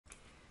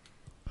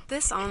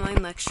This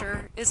online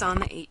lecture is on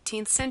the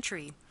 18th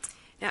century.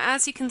 Now,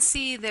 as you can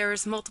see,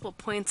 there's multiple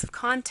points of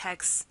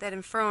context that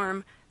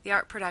inform the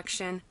art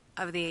production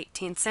of the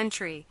 18th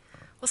century.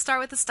 We'll start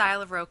with the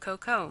style of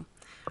Rococo.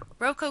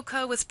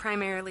 Rococo was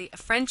primarily a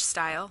French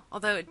style,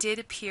 although it did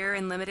appear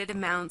in limited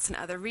amounts in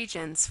other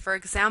regions. For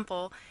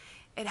example,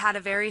 it had a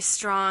very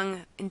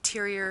strong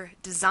interior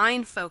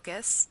design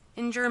focus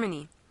in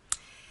Germany.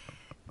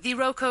 The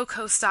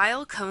Rococo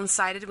style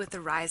coincided with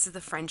the rise of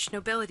the French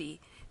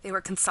nobility. They were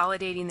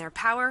consolidating their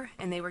power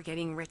and they were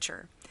getting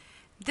richer.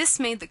 This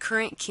made the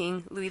current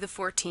king, Louis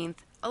XIV,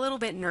 a little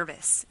bit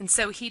nervous, and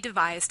so he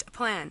devised a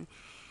plan.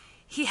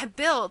 He had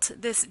built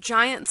this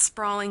giant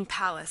sprawling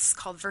palace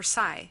called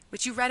Versailles,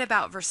 which you read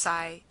about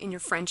Versailles in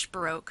your French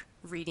Baroque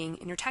reading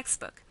in your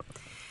textbook.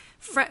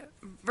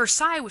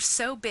 Versailles was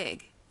so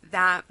big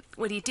that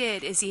what he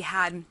did is he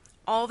had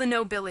all the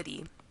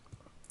nobility,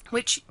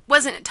 which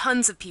wasn't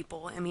tons of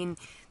people. I mean,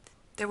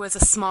 there was a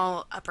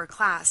small upper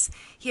class.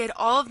 He had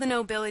all of the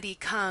nobility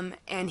come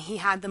and he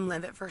had them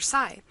live at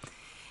Versailles.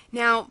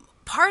 Now,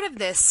 part of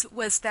this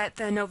was that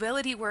the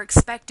nobility were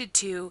expected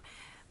to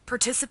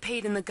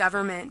participate in the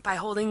government by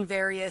holding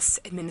various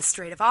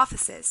administrative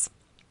offices.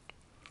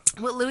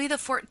 What Louis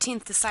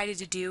XIV decided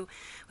to do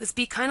was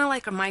be kind of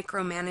like a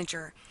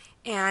micromanager,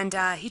 and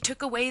he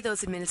took away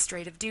those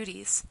administrative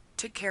duties,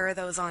 took care of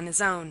those on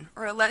his own,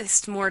 or at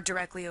least more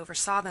directly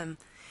oversaw them.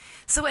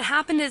 So what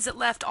happened is it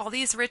left all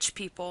these rich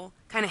people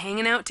kind of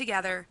hanging out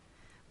together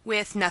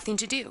with nothing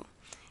to do.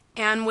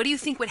 And what do you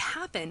think would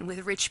happen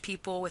with rich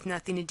people with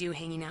nothing to do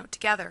hanging out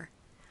together?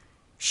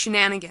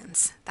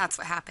 Shenanigans. That's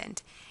what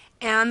happened.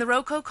 And the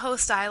Rococo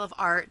style of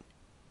art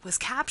was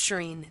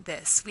capturing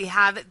this. We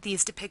have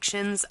these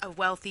depictions of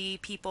wealthy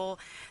people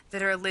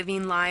that are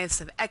living lives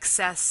of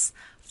excess,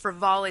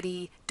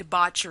 frivolity,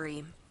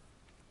 debauchery.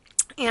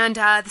 And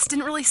this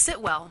didn't really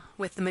sit well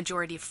with the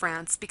majority of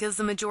France, because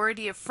the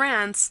majority of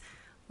France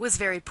was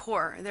very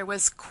poor. There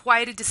was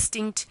quite a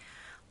distinct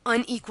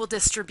unequal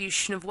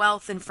distribution of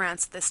wealth in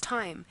France at this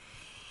time.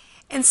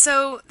 And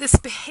so this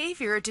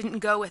behavior didn't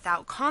go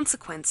without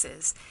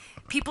consequences.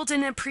 People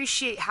didn't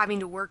appreciate having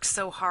to work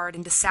so hard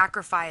and to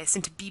sacrifice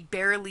and to be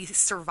barely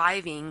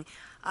surviving,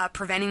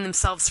 preventing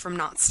themselves from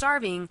not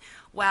starving,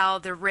 while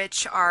the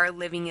rich are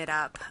living it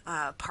up,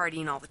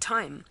 partying all the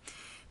time.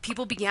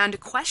 People began to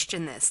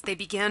question this. They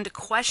began to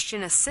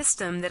question a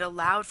system that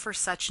allowed for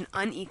such an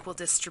unequal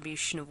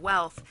distribution of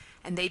wealth,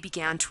 and they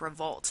began to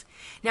revolt.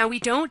 Now, we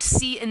don't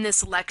see in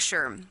this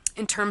lecture,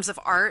 in terms of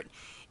art,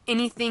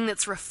 anything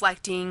that's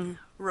reflecting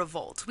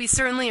revolt. We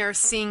certainly are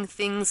seeing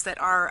things that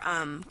are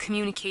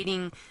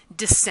communicating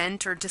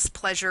dissent or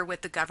displeasure with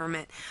the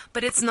government,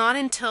 but it's not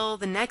until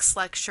the next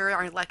lecture,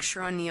 our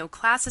lecture on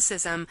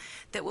neoclassicism,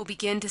 that we'll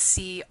begin to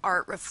see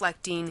art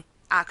reflecting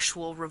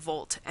actual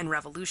revolt and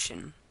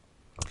revolution.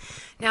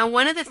 Now,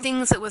 one of the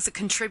things that was a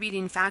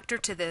contributing factor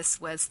to this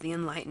was the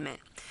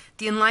Enlightenment.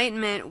 The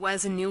Enlightenment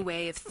was a new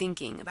way of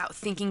thinking, about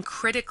thinking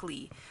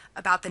critically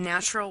about the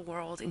natural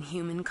world and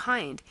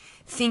humankind,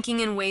 thinking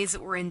in ways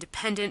that were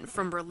independent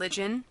from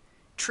religion,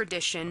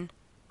 tradition,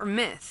 or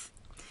myth.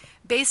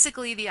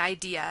 Basically, the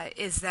idea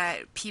is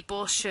that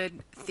people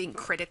should think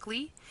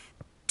critically,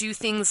 do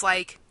things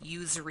like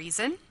use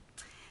reason,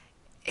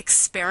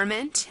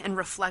 experiment and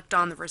reflect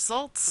on the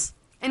results,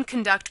 and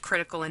conduct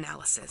critical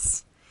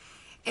analysis.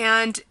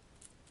 And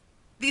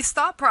these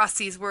thought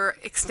processes were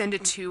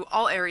extended to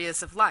all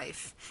areas of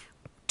life,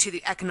 to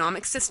the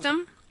economic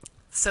system,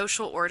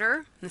 social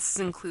order, this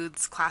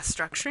includes class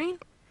structuring,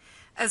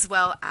 as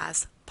well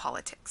as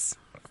politics.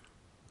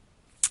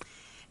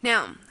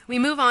 Now, we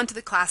move on to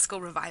the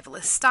classical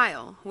revivalist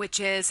style, which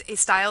is a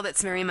style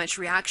that's very much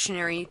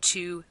reactionary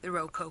to the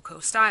Rococo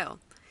style.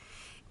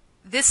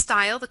 This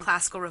style, the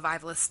classical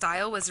revivalist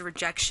style, was a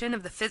rejection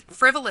of the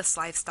frivolous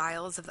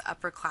lifestyles of the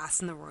upper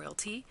class and the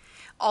royalty.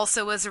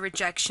 Also was a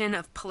rejection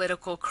of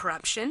political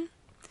corruption,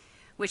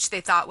 which they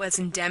thought was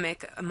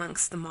endemic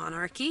amongst the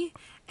monarchy,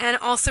 and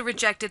also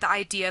rejected the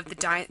idea of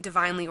the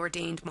divinely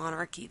ordained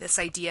monarchy, this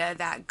idea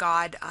that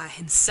God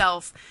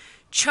himself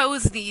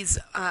chose these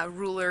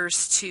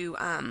rulers to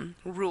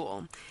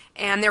rule,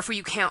 and therefore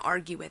you can't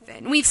argue with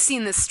it. And we've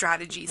seen this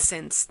strategy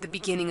since the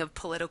beginning of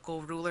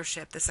political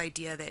rulership, this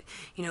idea that,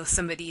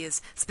 somebody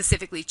is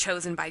specifically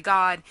chosen by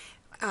God,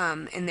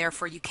 and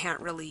therefore you can't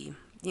really,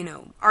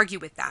 argue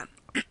with that.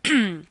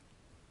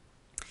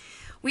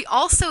 We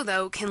also,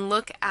 though, can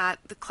look at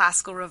the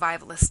classical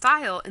revivalist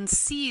style and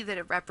see that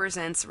it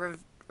represents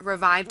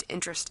revived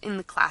interest in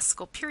the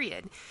classical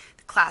period,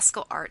 the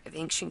classical art of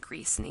ancient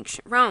Greece and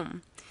ancient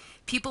Rome.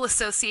 People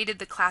associated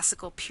the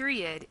classical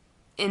period,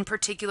 in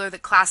particular the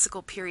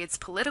classical period's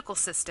political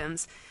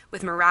systems,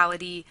 with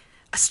morality,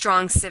 a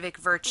strong civic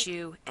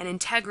virtue, and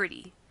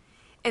integrity.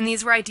 And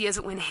these were ideas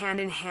that went hand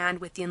in hand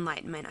with the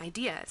Enlightenment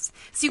ideas.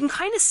 So you can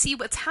kind of see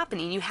what's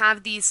happening. You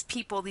have these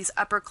people, these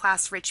upper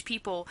class rich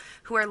people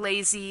who are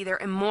lazy, they're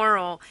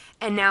immoral,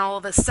 and now all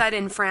of a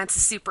sudden France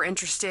is super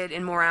interested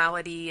in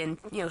morality and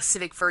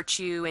civic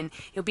virtue and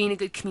being a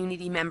good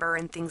community member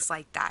and things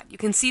like that. You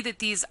can see that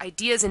these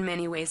ideas in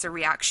many ways are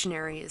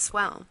reactionary as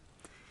well.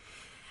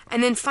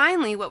 And then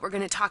finally, what we're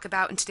going to talk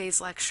about in today's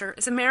lecture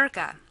is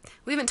America.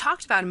 We haven't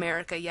talked about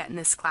America yet in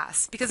this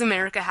class because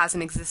America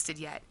hasn't existed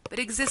yet, but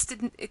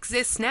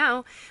exists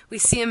now. We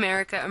see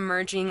America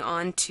emerging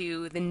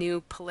onto the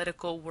new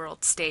political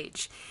world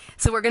stage.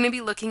 So we're going to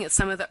be looking at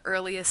some of the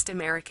earliest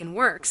American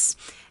works.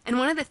 And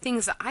one of the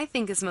things that I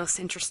think is most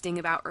interesting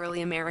about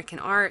early American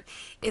art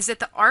is that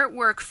the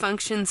artwork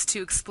functions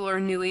to explore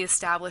newly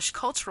established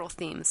cultural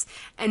themes,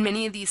 and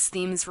many of these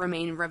themes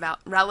remain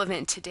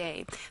relevant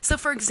today. So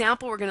for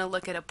example, we're going to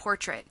look at a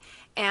portrait,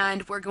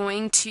 and we're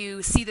going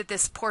to see that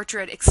this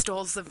portrait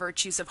extols the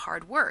virtues of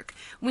hard work.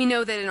 We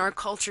know that in our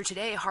culture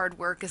today, hard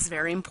work is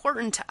very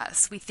important to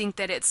us. We think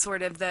that it's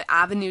sort of the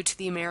avenue to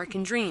the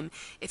American dream.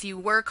 If you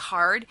work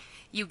hard,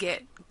 you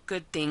get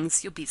good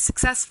things, you'll be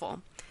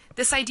successful.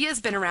 This idea has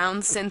been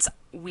around since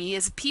we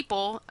as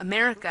people,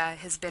 America,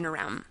 has been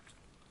around.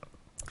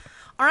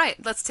 All right,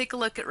 let's take a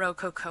look at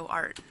Rococo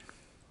art.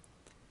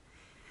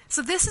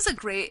 So this is a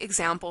great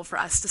example for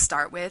us to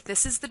start with.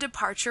 This is the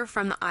Departure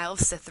from the Isle of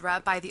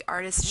Cythera by the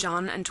artist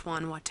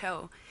Jean-Antoine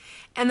Watteau.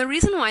 And the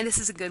reason why this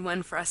is a good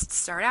one for us to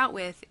start out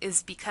with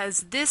is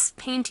because this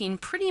painting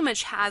pretty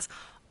much has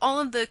all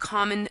of the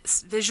common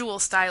visual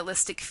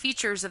stylistic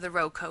features of the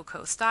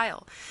Rococo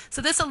style.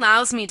 So this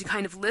allows me to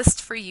kind of list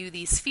for you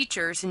these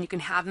features, and you can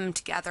have them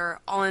together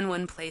all in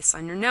one place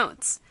on your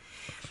notes.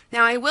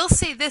 Now I will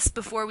say this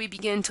before we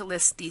begin to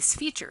list these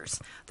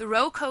features. The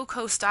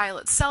Rococo style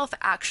itself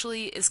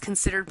actually is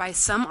considered by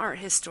some art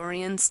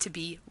historians to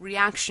be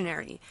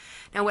reactionary.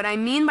 Now what I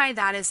mean by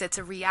that is it's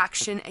a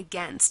reaction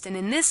against, and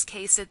in this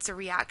case it's a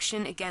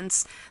reaction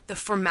against the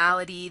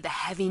formality, the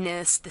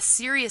heaviness, the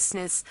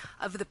seriousness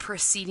of the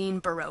preceding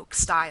Baroque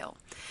style.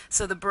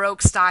 So the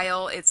Baroque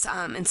style, it's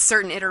in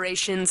certain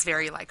iterations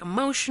very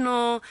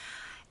emotional,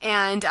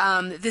 and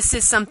this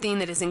is something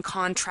that is in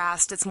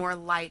contrast. It's more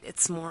light,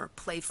 it's more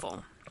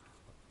playful.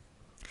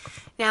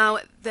 Now,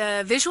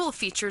 the visual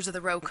features of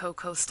the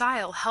Rococo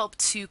style help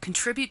to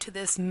contribute to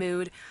this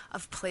mood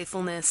of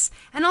playfulness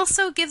and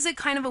also gives it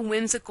kind of a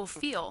whimsical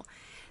feel.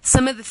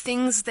 Some of the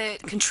things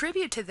that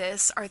contribute to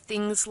this are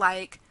things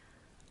like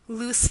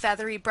loose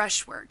feathery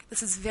brushwork.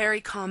 This is very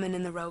common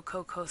in the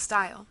Rococo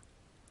style.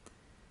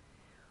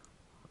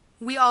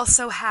 We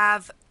also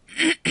have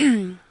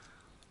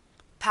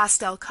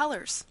pastel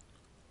colors.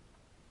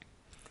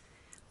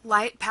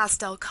 Light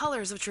pastel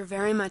colors, which are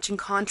very much in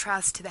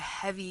contrast to the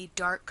heavy,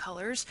 dark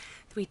colors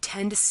that we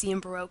tend to see in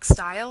Baroque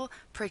style,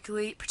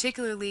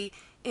 particularly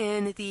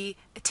in the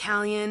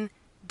Italian,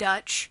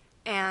 Dutch,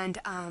 and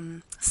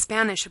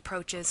Spanish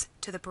approaches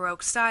to the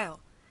Baroque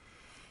style.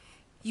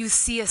 You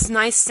see a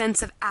nice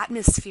sense of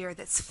atmosphere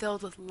that's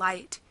filled with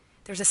light.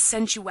 There's a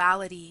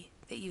sensuality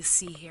that you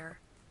see here.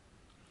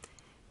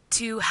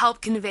 To help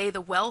convey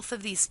the wealth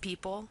of these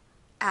people,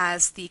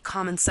 as the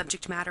common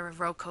subject matter of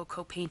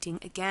Rococo painting,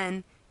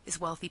 again, is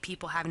wealthy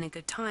people having a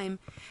good time,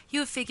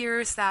 you have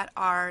figures that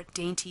are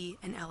dainty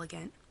and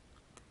elegant.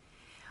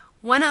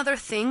 One other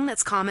thing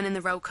that's common in the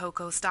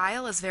Rococo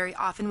style is very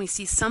often we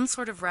see some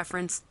sort of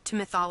reference to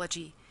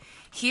mythology.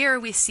 Here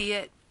we see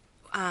it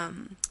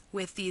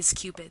with these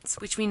cupids,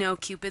 which we know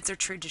cupids are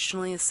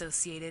traditionally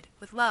associated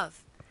with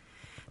love.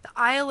 The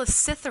Isle of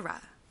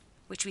Cythera,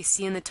 which we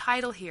see in the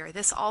title here,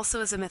 this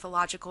also is a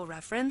mythological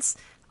reference.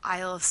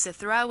 Isle of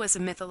Cythera was a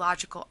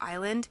mythological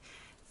island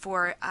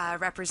for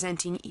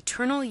representing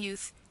eternal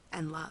youth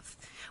and love.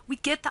 We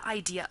get the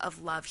idea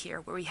of love here,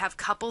 where we have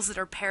couples that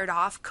are paired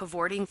off,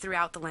 cavorting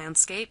throughout the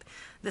landscape.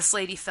 This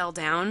lady fell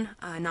down,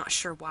 not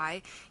sure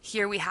why.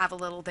 Here we have a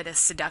little bit of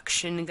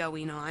seduction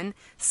going on,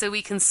 so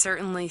we can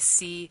certainly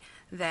see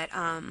that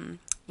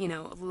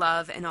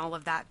love and all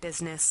of that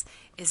business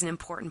is an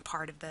important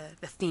part of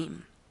the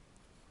theme.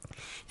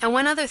 Now,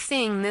 one other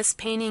thing, this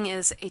painting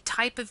is a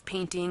type of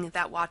painting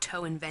that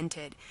Watteau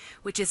invented,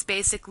 which is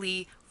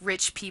basically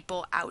rich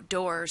people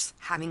outdoors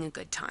having a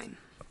good time.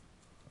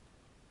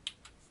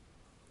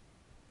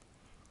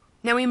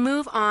 Now we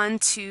move on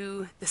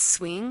to The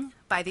Swing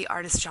by the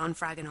artist Jean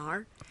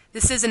Fragonard.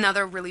 This is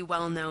another really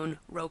well-known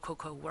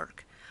Rococo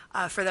work.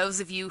 For those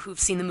of you who've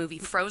seen the movie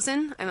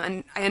Frozen,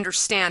 I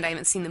understand, I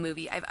haven't seen the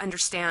movie, I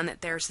understand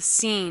that there's a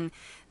scene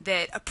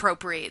that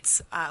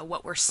appropriates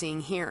what we're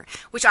seeing here,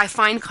 which I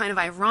find kind of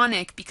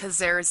ironic because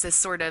there's this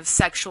sort of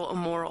sexual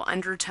immoral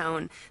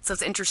undertone, so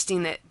it's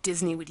interesting that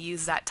Disney would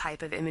use that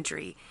type of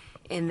imagery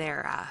in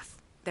their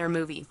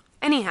movie.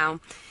 Anyhow,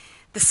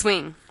 The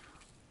Swing.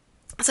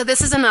 So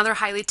this is another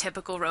highly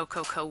typical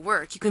Rococo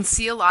work. You can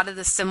see a lot of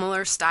the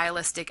similar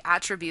stylistic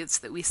attributes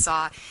that we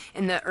saw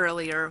in the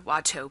earlier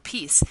Watteau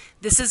piece.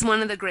 This is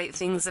one of the great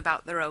things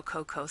about the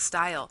Rococo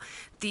style.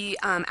 The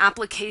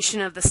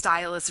application of the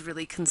style is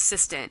really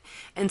consistent.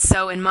 And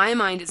so in my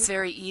mind, it's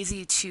very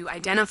easy to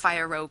identify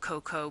a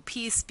Rococo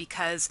piece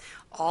because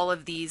all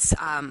of these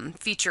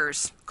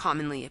features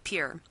commonly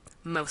appear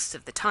most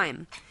of the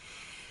time.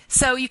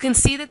 So you can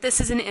see that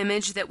this is an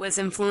image that was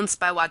influenced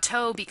by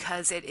Watteau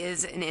because it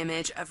is an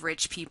image of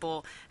rich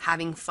people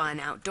having fun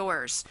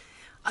outdoors.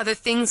 Other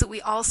things that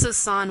we also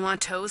saw in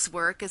Watteau's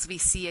work, as we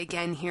see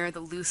again here, the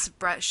loose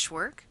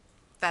brushwork,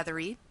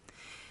 feathery.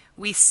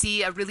 We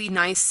see a really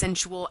nice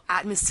sensual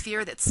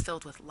atmosphere that's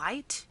filled with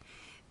light.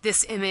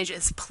 This image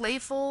is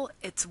playful,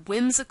 it's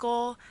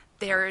whimsical,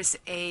 there's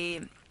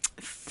a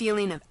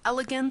feeling of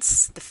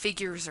elegance, the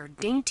figures are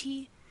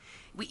dainty.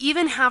 We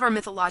even have our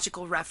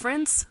mythological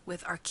reference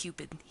with our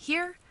Cupid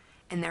here,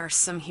 and there are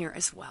some here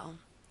as well.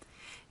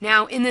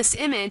 Now in this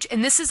image,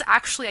 and this is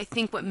actually I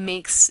think what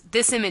makes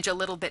this image a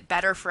little bit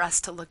better for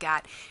us to look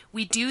at,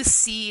 we do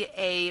see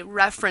a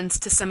reference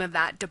to some of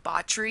that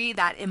debauchery,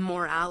 that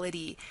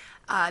immorality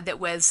that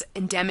was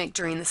endemic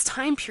during this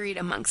time period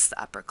amongst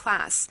the upper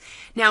class.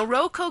 Now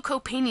Rococo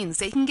paintings,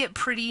 they can get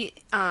pretty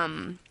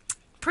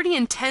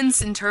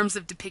intense in terms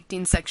of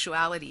depicting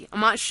sexuality. I'm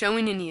not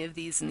showing any of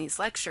these in these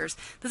lectures.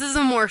 This is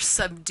a more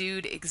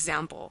subdued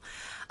example.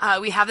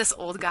 We have this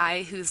old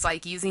guy who's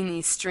like using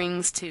these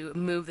strings to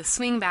move the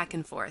swing back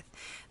and forth.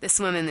 This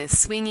woman is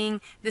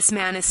swinging. This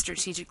man has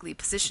strategically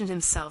positioned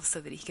himself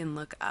so that he can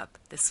look up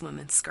this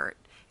woman's skirt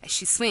as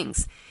she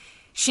swings.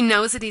 She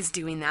knows that he's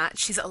doing that.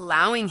 She's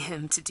allowing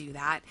him to do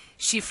that.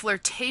 She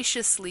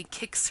flirtatiously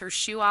kicks her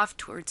shoe off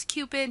towards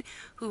Cupid,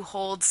 who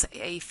holds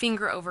a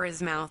finger over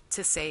his mouth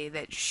to say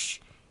that shh,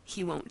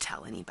 he won't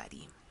tell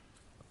anybody.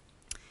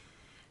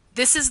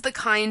 This is the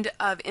kind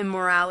of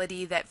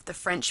immorality that the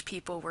French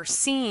people were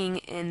seeing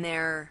in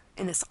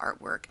this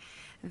artwork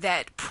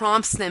that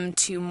prompts them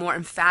to more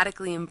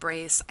emphatically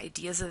embrace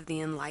ideas of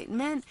the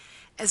Enlightenment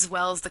as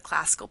well as the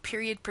classical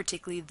period,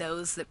 particularly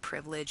those that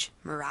privilege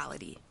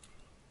morality.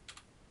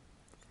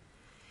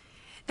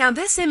 Now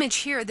this image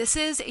here, this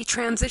is a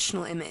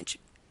transitional image.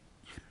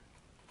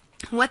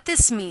 What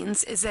this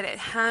means is that it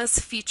has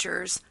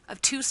features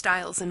of two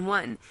styles in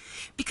one,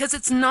 because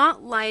it's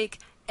not like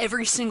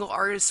every single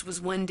artist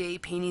was one day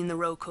painting the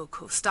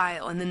Rococo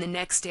style and then the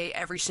next day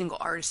every single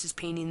artist is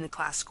painting the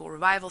classical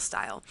revival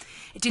style.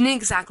 It didn't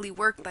exactly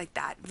work like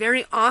that.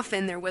 Very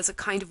often there was a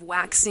kind of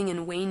waxing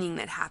and waning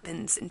that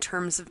happens in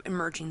terms of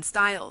emerging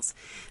styles.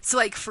 So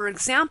like for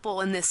example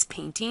in this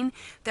painting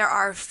there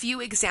are a few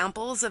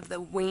examples of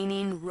the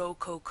waning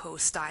Rococo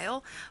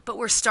style, but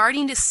we're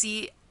starting to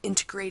see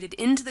integrated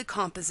into the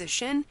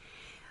composition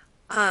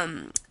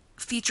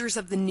features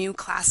of the new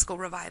classical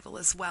revival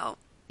as well.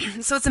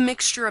 So it's a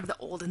mixture of the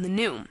old and the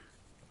new.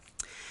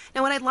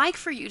 Now what I'd like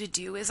for you to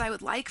do is I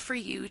would like for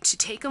you to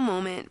take a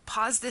moment,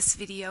 pause this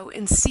video,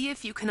 and see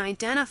if you can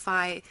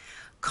identify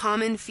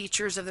common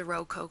features of the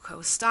Rococo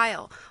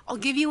style. I'll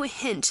give you a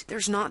hint,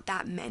 there's not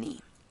that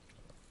many.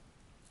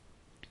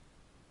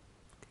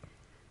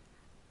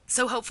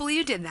 So hopefully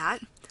you did that.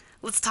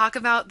 Let's talk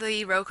about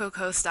the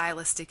Rococo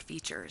stylistic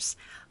features.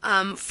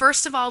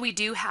 First of all, we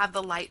do have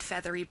the light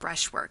feathery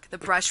brushwork. The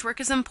brushwork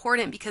is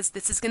important because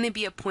this is going to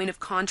be a point of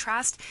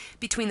contrast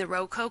between the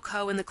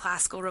Rococo and the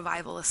classical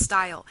revivalist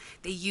style.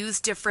 They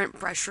use different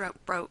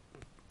brushstroke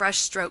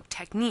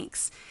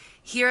techniques.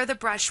 Here the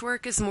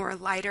brushwork is more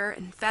lighter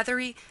and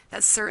feathery.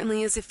 That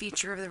certainly is a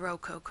feature of the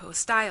Rococo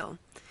style.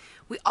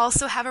 We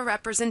also have a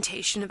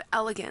representation of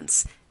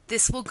elegance.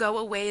 This will go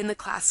away in the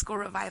classical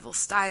revival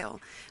style.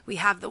 We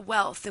have the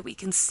wealth that we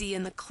can see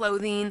in the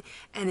clothing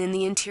and in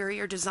the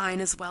interior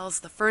design as well as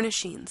the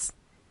furnishings.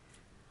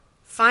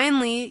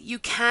 Finally, you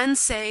can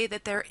say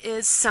that there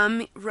is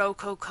some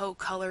Rococo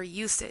color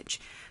usage.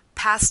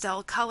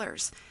 Pastel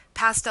colors.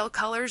 Pastel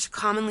colors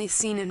commonly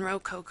seen in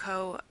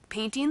Rococo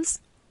paintings.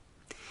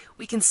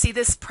 We can see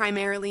this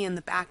primarily in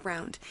the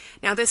background.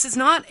 Now this is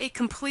not a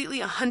completely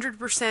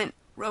 100%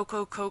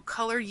 Rococo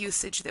color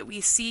usage that we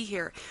see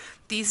here.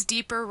 These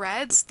deeper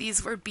reds,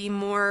 these would be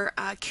more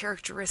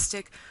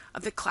characteristic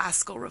of the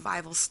classical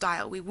revival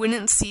style. We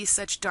wouldn't see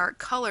such dark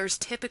colors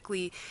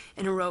typically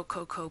in a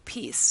Rococo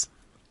piece.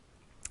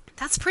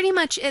 That's pretty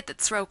much it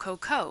that's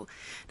Rococo.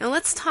 Now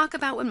let's talk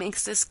about what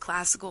makes this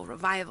classical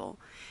revival.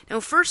 Now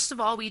first of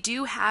all, we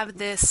do have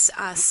this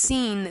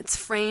scene that's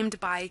framed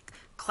by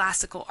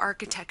classical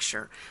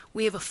architecture.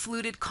 We have a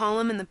fluted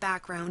column in the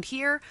background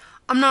here.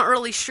 I'm not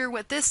really sure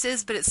what this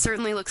is, but it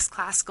certainly looks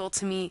classical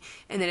to me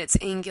in that it's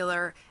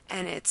angular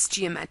and it's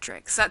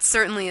geometric. So that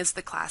certainly is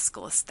the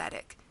classical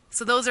aesthetic.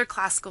 So those are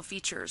classical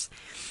features.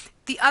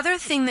 The other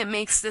thing that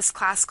makes this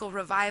classical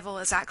revival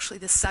is actually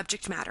the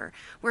subject matter.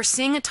 We're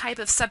seeing a type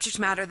of subject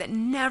matter that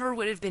never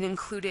would have been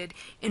included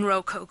in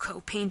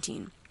Rococo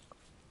painting.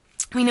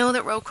 We know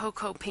that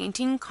Rococo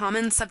painting,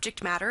 common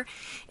subject matter,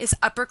 is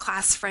upper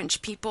class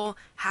French people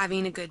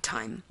having a good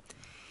time.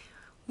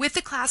 With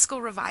the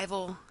classical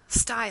revival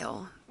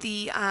style,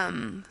 the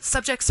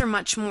subjects are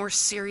much more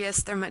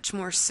serious, they're much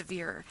more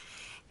severe.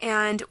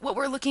 And what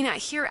we're looking at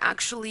here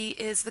actually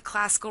is the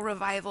classical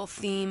revival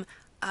theme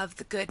of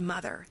the good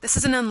mother. This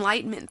is an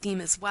Enlightenment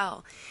theme as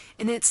well.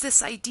 And it's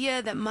this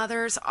idea that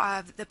mothers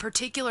have the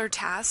particular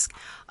task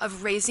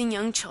of raising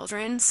young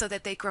children so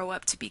that they grow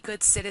up to be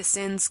good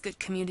citizens, good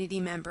community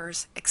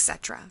members,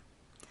 etc.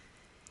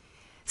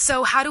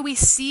 So how do we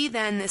see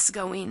then this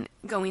going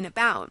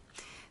about?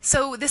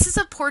 So this is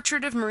a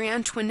portrait of Marie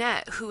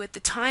Antoinette, who at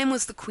the time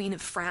was the Queen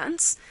of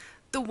France,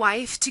 the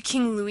wife to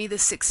King Louis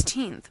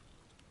XVI.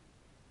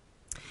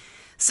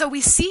 So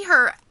we see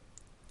her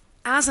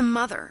as a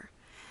mother.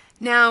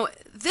 Now,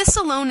 this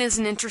alone is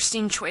an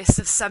interesting choice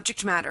of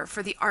subject matter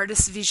for the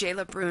artist Vigée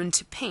Lebrun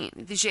to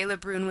paint. Vigée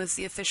Lebrun was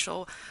the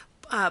official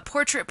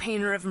portrait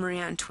painter of Marie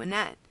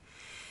Antoinette.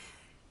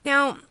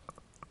 Now,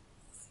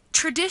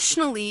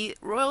 traditionally,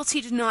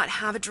 royalty did not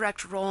have a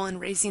direct role in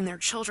raising their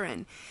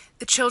children.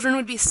 The children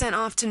would be sent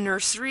off to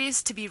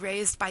nurseries to be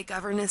raised by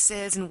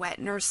governesses and wet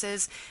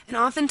nurses, and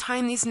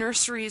oftentimes these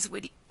nurseries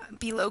would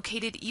be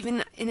located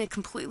even in a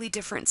completely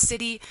different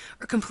city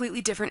or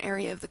completely different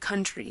area of the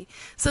country.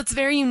 So it's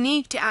very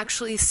unique to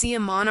actually see a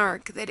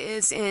monarch that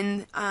is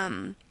in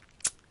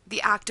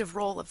the active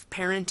role of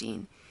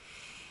parenting.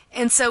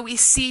 And so we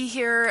see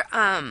here,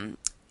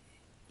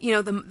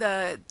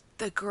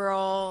 the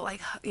girl,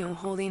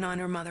 holding on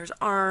her mother's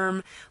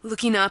arm,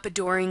 looking up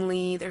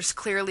adoringly. There's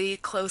clearly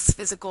close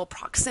physical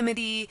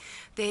proximity.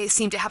 They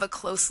seem to have a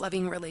close,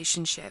 loving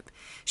relationship.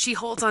 She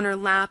holds on her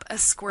lap a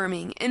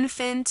squirming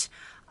infant,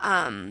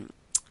 and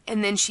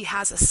then she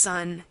has a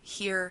son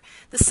here.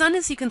 The son,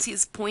 as you can see,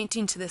 is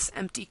pointing to this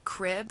empty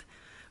crib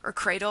or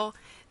cradle.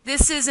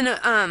 This is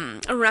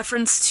a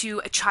reference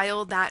to a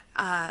child that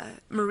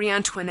Marie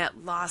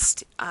Antoinette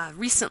lost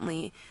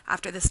recently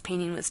after this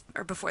painting was,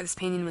 or before this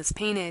painting was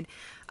painted,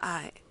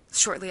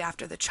 shortly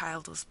after the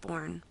child was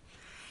born.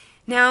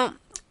 Now,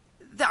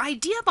 the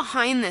idea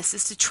behind this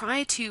is to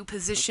try to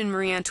position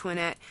Marie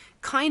Antoinette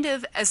kind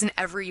of as an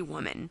every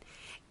woman.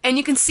 And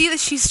you can see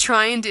that she's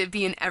trying to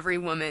be an every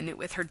woman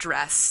with her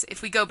dress.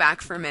 If we go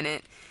back for a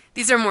minute,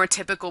 these are more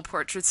typical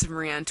portraits of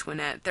Marie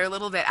Antoinette. They're a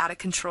little bit out of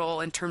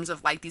control in terms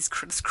of this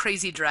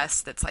crazy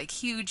dress that's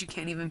huge. You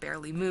can't even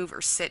barely move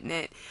or sit in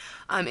it.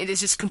 It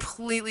is just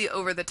completely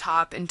over the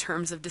top in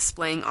terms of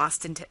displaying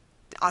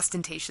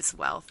ostentatious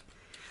wealth.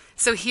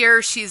 So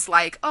here she's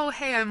oh,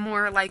 hey, I'm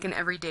more like an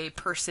everyday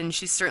person.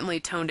 She's certainly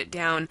toned it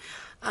down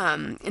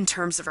in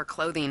terms of her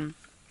clothing.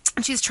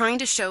 And she's trying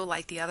to show,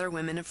 like the other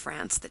women of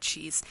France, that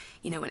she's,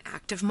 an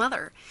active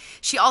mother.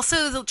 She also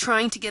is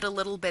trying to get a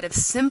little bit of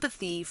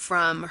sympathy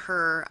from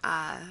her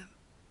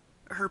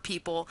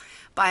people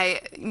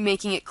by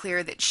making it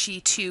clear that she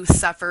too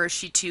suffers,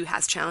 she too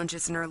has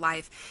challenges in her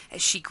life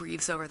as she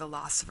grieves over the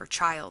loss of her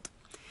child.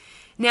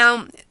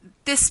 Now,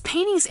 this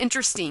painting's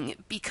interesting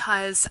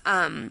because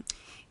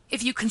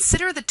if you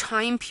consider the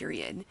time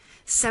period,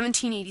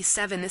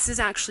 1787, this is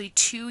actually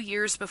 2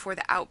 years before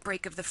the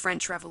outbreak of the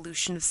French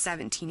Revolution of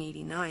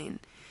 1789.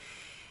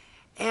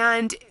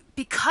 And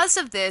because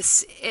of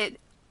this, it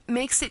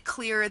makes it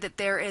clear that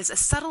there is a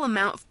subtle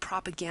amount of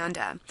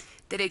propaganda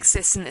that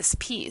exists in this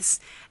piece,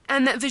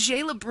 and that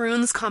Vigée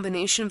Lebrun's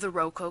combination of the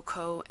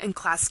Rococo and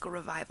Classical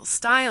Revival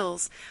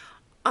styles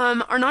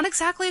are not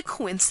exactly a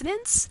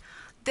coincidence,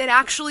 that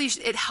actually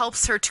it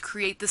helps her to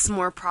create this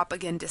more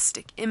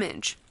propagandistic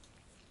image.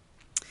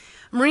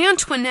 Marie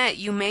Antoinette,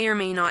 you may or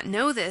may not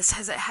know this,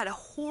 has had a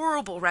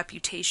horrible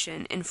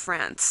reputation in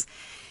France.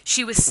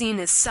 She was seen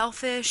as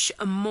selfish,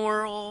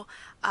 immoral,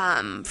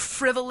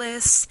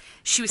 frivolous.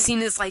 She was seen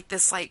as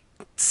this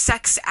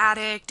sex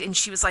addict, and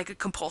she was a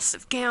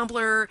compulsive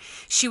gambler.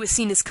 She was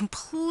seen as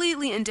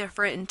completely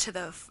indifferent to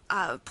the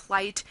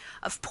plight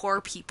of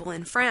poor people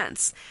in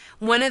France.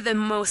 One of the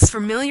most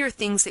familiar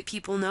things that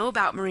people know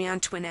about Marie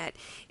Antoinette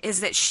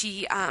is that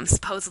she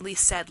supposedly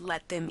said,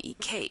 "Let them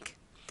eat cake."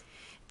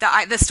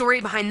 The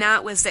story behind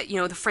that was that,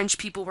 the French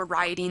people were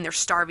rioting, they're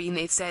starving,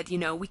 they said,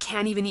 we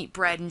can't even eat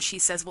bread, and she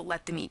says, well,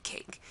 let them eat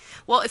cake.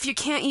 Well, if you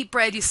can't eat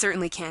bread, you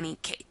certainly can't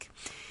eat cake.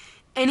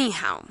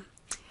 Anyhow,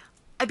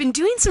 I've been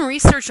doing some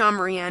research on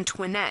Marie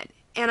Antoinette,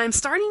 and I'm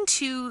starting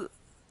to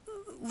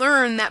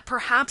learn that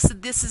perhaps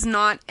this is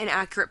not an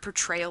accurate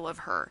portrayal of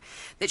her,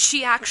 that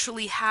she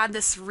actually had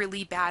this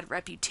really bad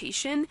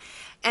reputation,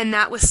 and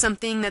that was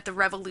something that the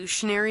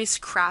revolutionaries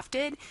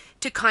crafted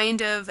to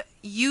kind of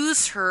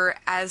use her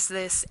as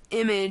this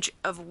image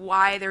of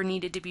why there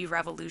needed to be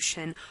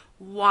revolution,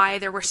 why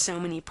there were so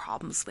many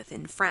problems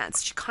within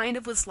France. She kind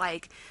of was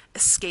like a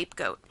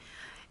scapegoat.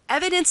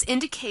 Evidence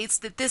indicates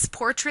that this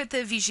portrait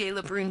that Vigée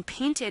Lebrun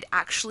painted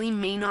actually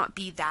may not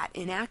be that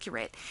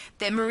inaccurate,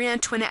 that Marie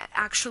Antoinette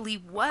actually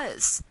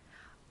was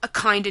a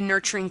kind and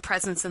nurturing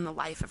presence in the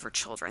life of her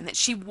children, that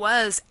she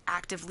was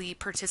actively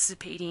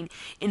participating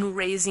in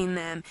raising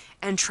them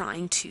and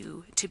trying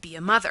to be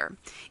a mother.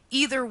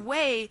 Either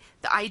way,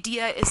 the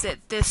idea is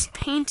that this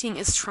painting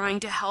is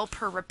trying to help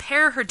her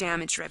repair her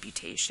damaged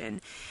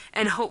reputation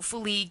and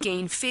hopefully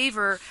gain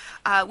favor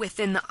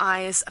within the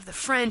eyes of the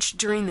French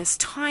during this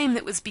time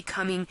that was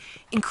becoming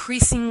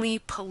increasingly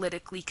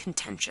politically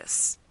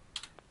contentious.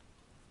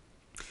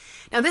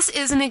 Now, this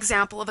is an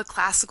example of a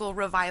classical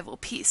revival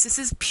piece. This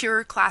is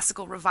pure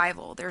classical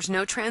revival. There's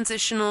no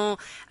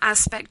transitional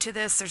aspect to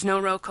this. There's no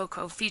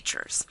Rococo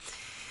features.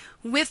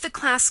 With the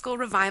classical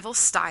revival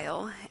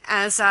style,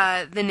 as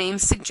the name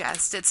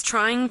suggests, it's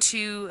trying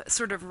to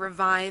sort of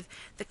revive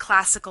the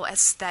classical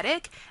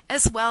aesthetic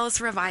as well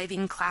as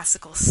reviving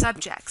classical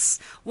subjects.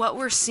 What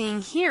we're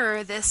seeing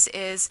here, this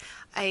is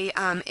a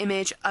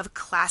image of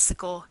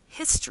classical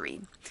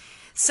history.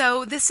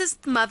 So this is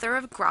the mother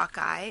of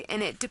Gracchi,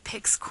 and it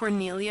depicts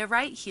Cornelia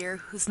right here,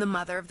 who's the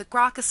mother of the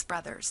Gracchus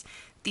brothers.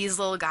 these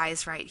little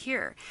guys right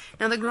here.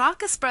 Now, the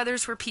Gracchus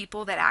brothers were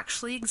people that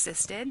actually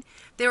existed.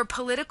 They were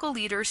political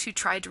leaders who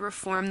tried to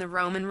reform the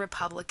Roman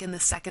Republic in the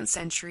 2nd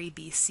century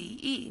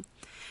BCE.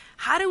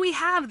 How do we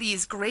have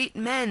these great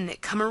men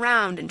that come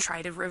around and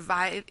try to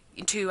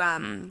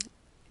reform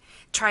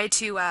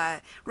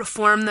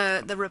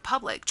the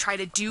republic, try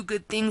to do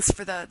good things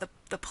for the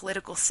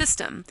political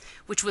system,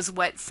 which was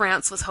what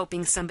France was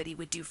hoping somebody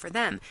would do for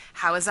them?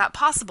 How is that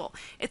possible?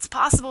 It's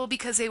possible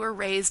because they were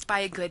raised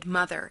by a good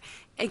mother.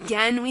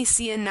 Again, we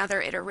see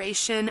another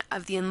iteration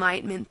of the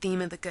Enlightenment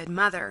theme of the good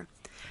mother.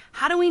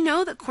 How do we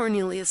know that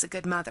Cornelia is a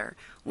good mother?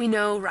 We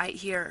know right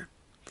here.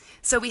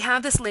 So we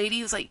have this lady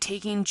who's like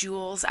taking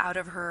jewels out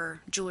of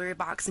her jewelry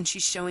box, and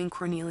she's showing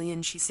Cornelia,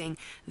 and she's saying,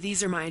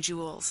 "These are my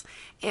jewels."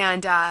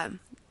 And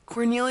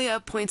Cornelia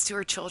points to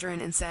her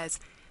children and says,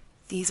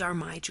 "These are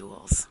my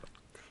jewels."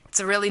 It's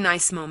a really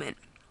nice moment.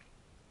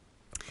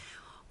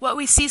 What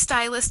we see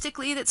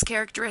stylistically that's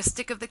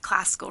characteristic of the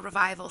classical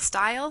revival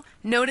style,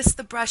 notice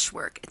the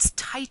brushwork. It's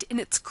tight and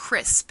it's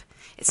crisp.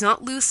 It's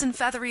not loose and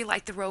feathery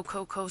like the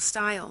Rococo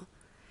style.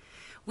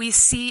 We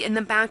see in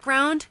the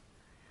background,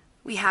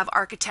 we have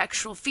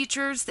architectural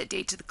features that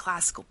date to the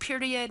classical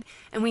period,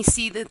 and we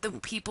see that the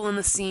people in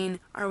the scene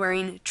are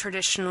wearing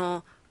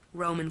traditional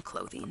Roman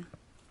clothing.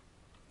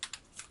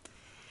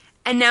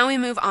 And now we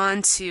move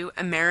on to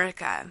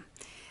America.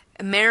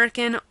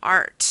 American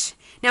art.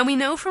 Now we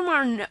know from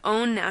our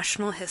own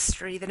national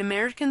history that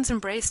Americans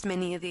embraced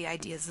many of the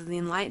ideas of the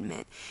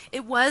Enlightenment.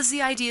 It was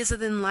the ideas of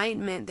the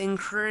Enlightenment that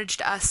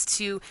encouraged us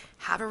to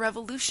have a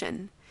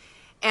revolution.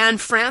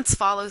 And France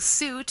follows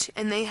suit,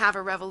 and they have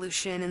a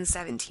revolution in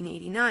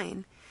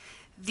 1789.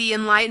 The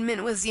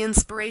Enlightenment was the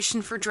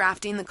inspiration for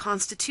drafting the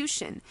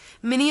Constitution.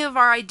 Many of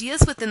our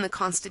ideas within the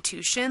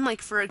Constitution,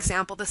 like for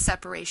example the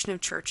separation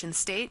of church and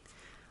state,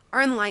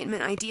 are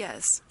Enlightenment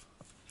ideas.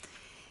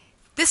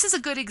 This is a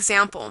good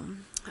example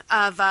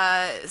of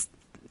an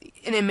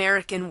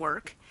American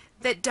work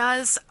that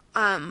does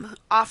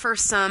offer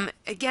some,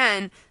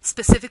 again,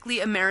 specifically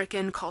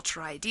American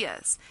cultural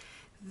ideas.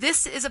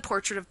 This is a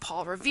portrait of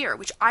Paul Revere,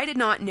 which I did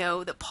not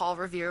know that Paul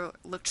Revere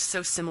looked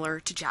so similar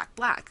to Jack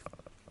Black.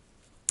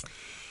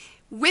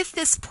 With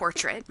this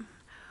portrait,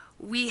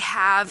 we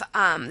have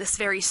this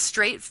very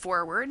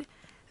straightforward,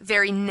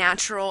 very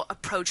natural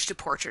approach to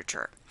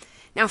portraiture.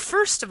 Now,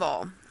 first of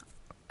all,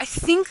 I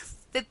think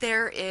that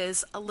there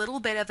is a little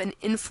bit of an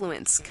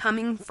influence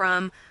coming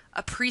from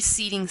a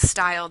preceding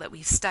style that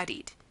we've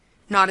studied.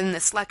 Not in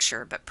this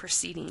lecture, but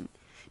preceding.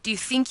 Do you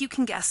think you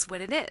can guess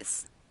what it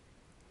is?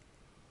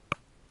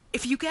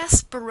 If you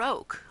guess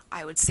Baroque,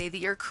 I would say that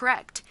you're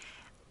correct.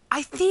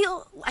 I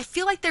feel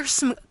like there's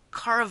some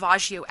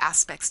Caravaggio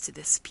aspects to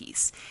this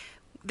piece.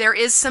 There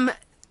is some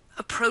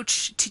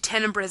approach to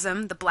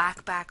tenebrism, the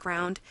black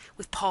background,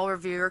 with Paul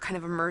Revere kind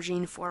of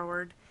emerging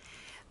forward.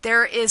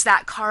 There is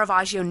that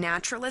Caravaggio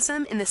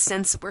naturalism in the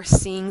sense that we're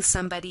seeing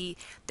somebody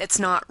that's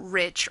not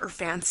rich or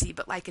fancy,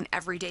 but like an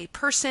everyday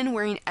person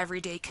wearing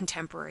everyday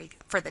contemporary,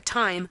 for the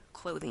time,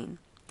 clothing.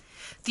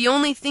 The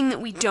only thing that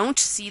we don't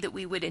see that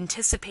we would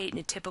anticipate in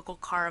a typical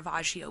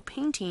Caravaggio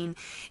painting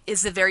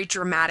is the very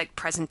dramatic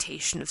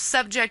presentation of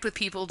subject with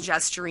people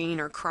gesturing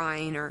or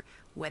crying or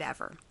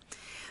whatever.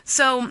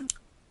 So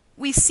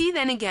we see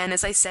then again,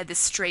 as I said, this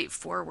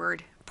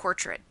straightforward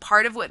portrait.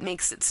 Part of what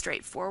makes it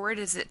straightforward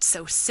is it's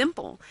so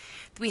simple.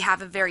 We have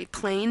a very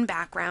plain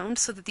background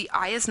so that the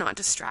eye is not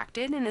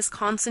distracted and is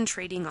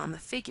concentrating on the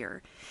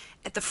figure.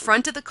 At the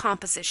front of the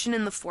composition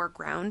in the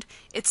foreground,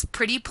 it's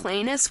pretty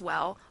plain as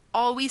well.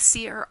 All we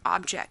see are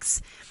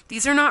objects.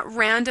 These are not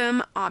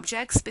random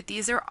objects, but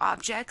these are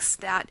objects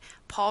that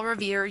Paul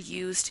Revere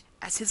used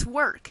as his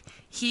work.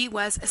 He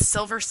was a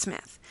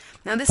silversmith.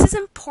 Now this is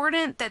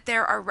important that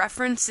there are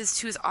references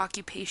to his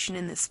occupation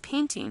in this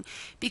painting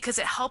because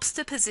it helps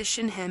to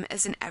position him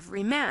as an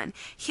everyman.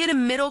 He had a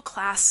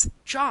middle-class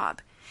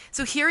job.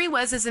 So here he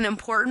was as an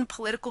important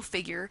political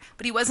figure,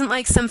 but he wasn't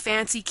like some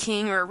fancy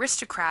king or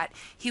aristocrat.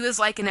 He was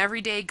like an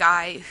everyday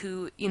guy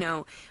who,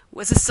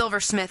 was a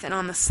silversmith, and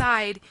on the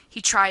side,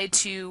 he tried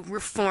to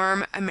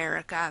reform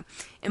America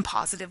in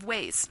positive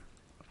ways.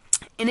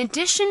 In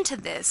addition to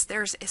this,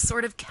 there's a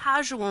sort of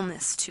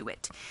casualness to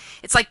it.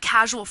 It's like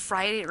Casual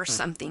Friday or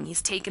something.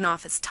 He's taken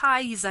off his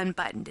tie, he's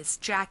unbuttoned his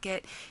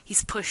jacket,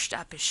 he's pushed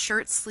up his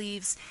shirt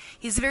sleeves.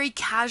 He's very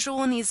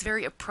casual and he's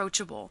very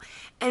approachable.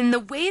 And the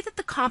way that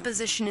the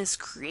composition is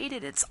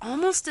created, it's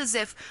almost as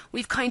if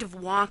we've kind of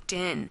walked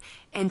in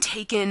and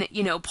taken,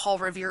 Paul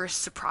Revere's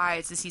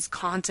surprise as he's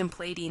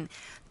contemplating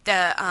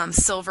the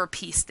silver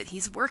piece that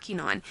he's working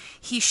on.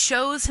 He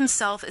shows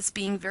himself as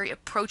being very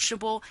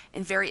approachable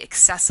and very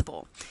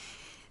accessible.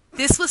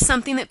 This was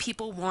something that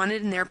people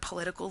wanted in their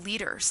political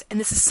leaders,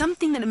 and this is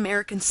something that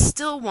Americans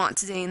still want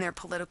today in their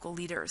political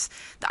leaders.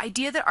 The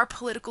idea that our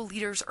political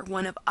leaders are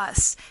one of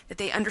us, that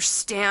they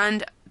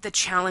understand the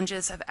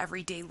challenges of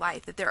everyday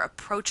life, that they're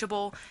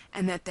approachable,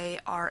 and that they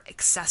are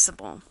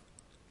accessible.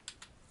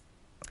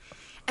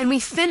 And we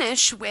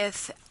finish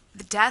with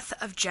The Death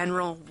of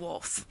General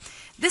Wolfe.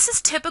 This is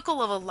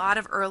typical of a lot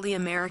of early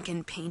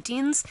American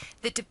paintings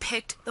that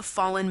depict the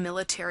fallen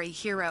military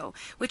hero,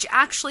 which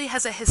actually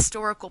has a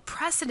historical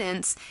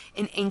precedence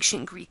in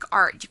ancient Greek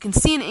art. You can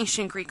see in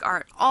ancient Greek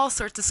art all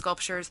sorts of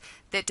sculptures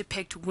that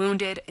depict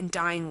wounded and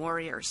dying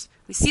warriors.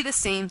 We see the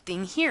same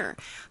thing here.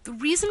 The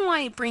reason why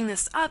I bring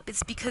this up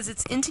is because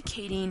it's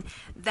indicating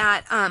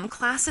that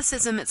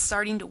classicism is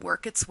starting to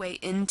work its way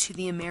into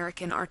the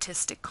American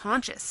artistic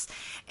conscious.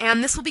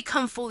 And this will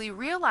become fully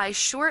realized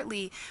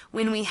shortly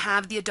when we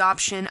have the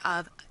adoption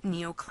of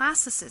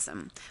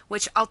neoclassicism,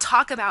 which I'll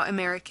talk about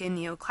American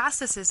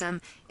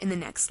neoclassicism in the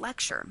next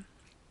lecture.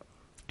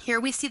 Here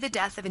we see the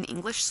death of an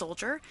English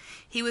soldier.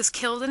 He was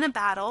killed in a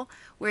battle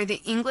where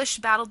the English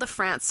battled the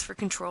France for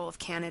control of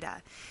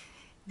Canada.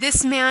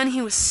 This man,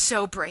 he was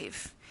so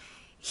brave.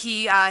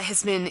 He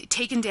has been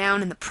taken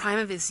down in the prime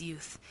of his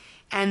youth.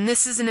 And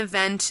this is an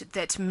event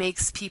that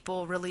makes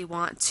people really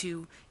want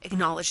to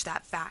acknowledge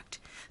that fact.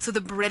 So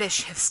the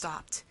British have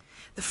stopped.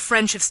 The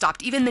French have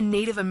stopped. Even the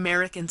Native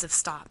Americans have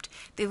stopped.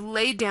 They've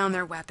laid down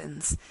their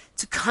weapons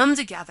to come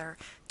together,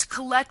 to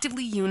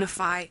collectively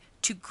unify,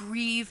 to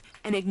grieve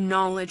and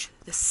acknowledge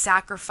the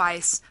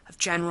sacrifice of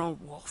General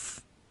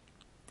Wolfe.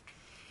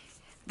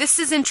 This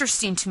is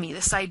interesting to me,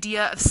 this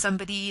idea of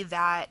somebody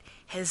that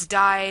has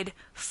died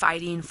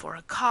fighting for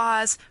a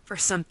cause, for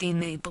something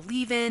they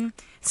believe in.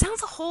 It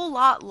sounds a whole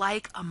lot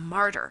like a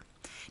martyr.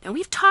 Now,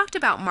 we've talked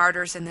about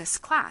martyrs in this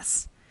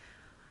class.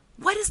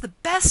 What is the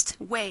best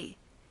way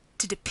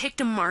to depict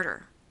a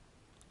martyr?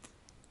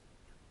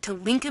 To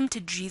link him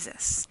to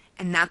Jesus.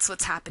 And that's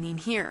what's happening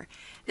here.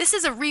 This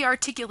is a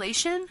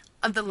re-articulation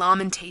of the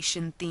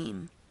lamentation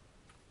theme.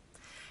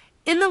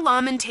 In the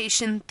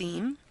lamentation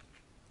theme,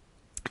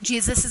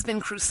 Jesus has been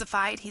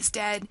crucified, he's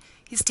dead,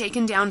 he's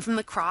taken down from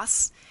the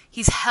cross,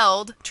 he's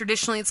held,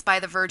 traditionally it's by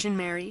the Virgin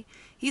Mary,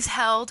 he's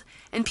held,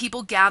 and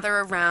people gather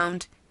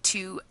around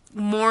to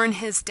mourn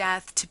his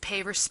death, to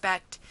pay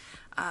respect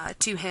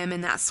to him,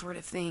 and that sort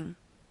of thing.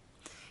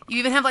 You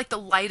even have like the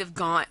light of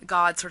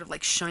God sort of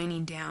like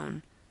shining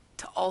down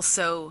to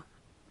also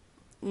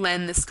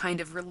lend this kind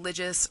of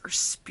religious or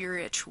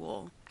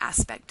spiritual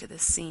aspect to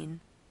this scene.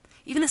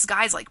 Even this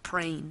guy's like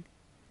praying.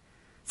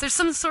 So there's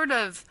some sort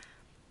of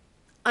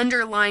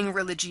underlying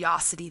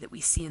religiosity that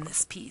we see in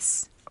this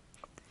piece.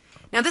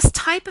 Now, this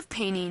type of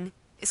painting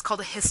is called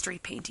a history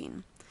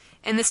painting.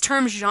 And this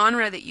term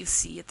genre that you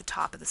see at the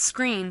top of the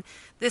screen,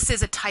 this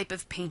is a type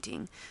of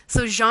painting.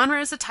 So genre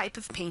is a type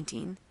of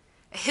painting.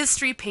 A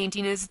history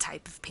painting is a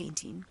type of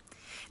painting.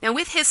 Now,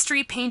 with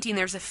history painting,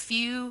 there's a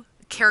few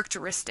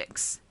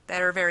characteristics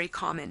that are very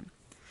common.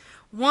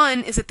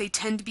 One is that they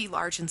tend to be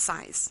large in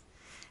size.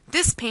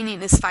 This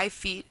painting is 5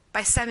 feet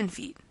by 7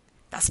 feet.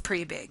 That's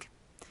pretty big.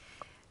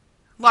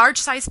 Large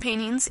size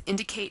paintings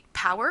indicate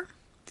power.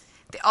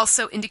 They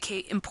also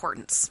indicate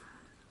importance.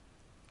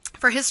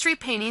 For history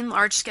painting,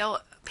 large scale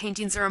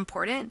paintings are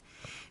important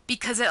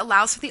because it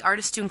allows for the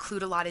artist to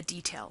include a lot of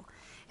detail.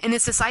 And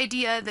it's this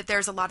idea that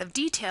there's a lot of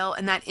detail,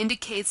 and that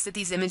indicates that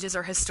these images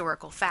are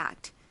historical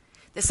fact.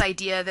 This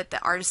idea that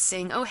the artist is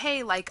saying, oh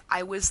hey, like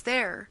I was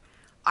there.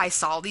 I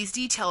saw these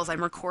details,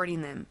 I'm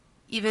recording them,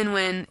 even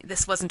when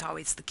this wasn't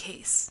always the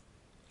case.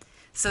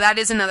 So that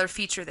is another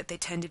feature, that they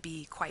tend to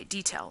be quite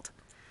detailed.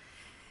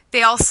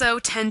 They also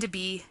tend to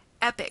be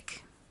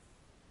epic.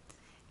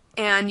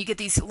 And you get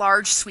these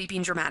large,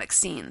 sweeping, dramatic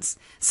scenes.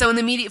 So in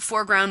the immediate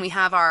foreground, we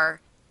have our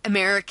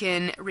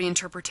American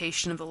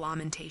reinterpretation of the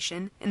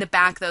lamentation. In the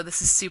back, though,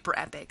 this is super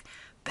epic.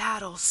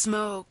 Battle,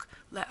 smoke,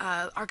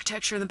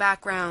 architecture in the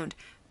background,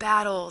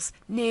 battles,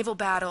 naval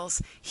battles,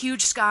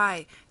 huge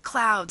sky,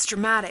 clouds,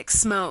 dramatic,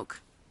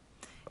 smoke.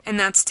 And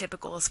that's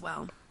typical as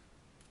well.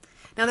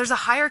 Now, there's a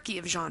hierarchy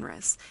of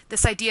genres.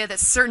 This idea that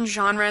certain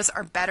genres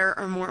are better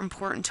or more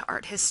important to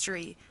art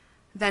history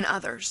than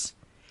others.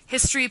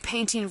 History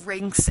painting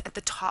ranks at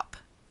the top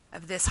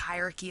of this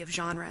hierarchy of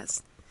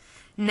genres.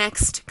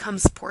 Next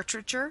comes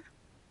portraiture.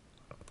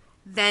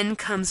 Then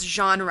comes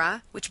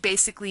genre, which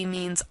basically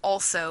means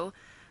also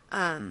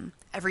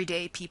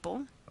everyday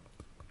people.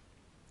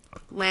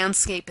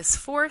 Landscape is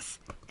fourth,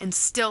 and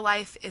still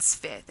life is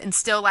fifth. And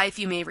still life,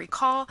 you may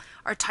recall,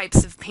 are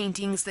types of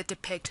paintings that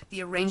depict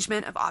the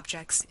arrangement of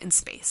objects in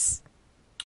space.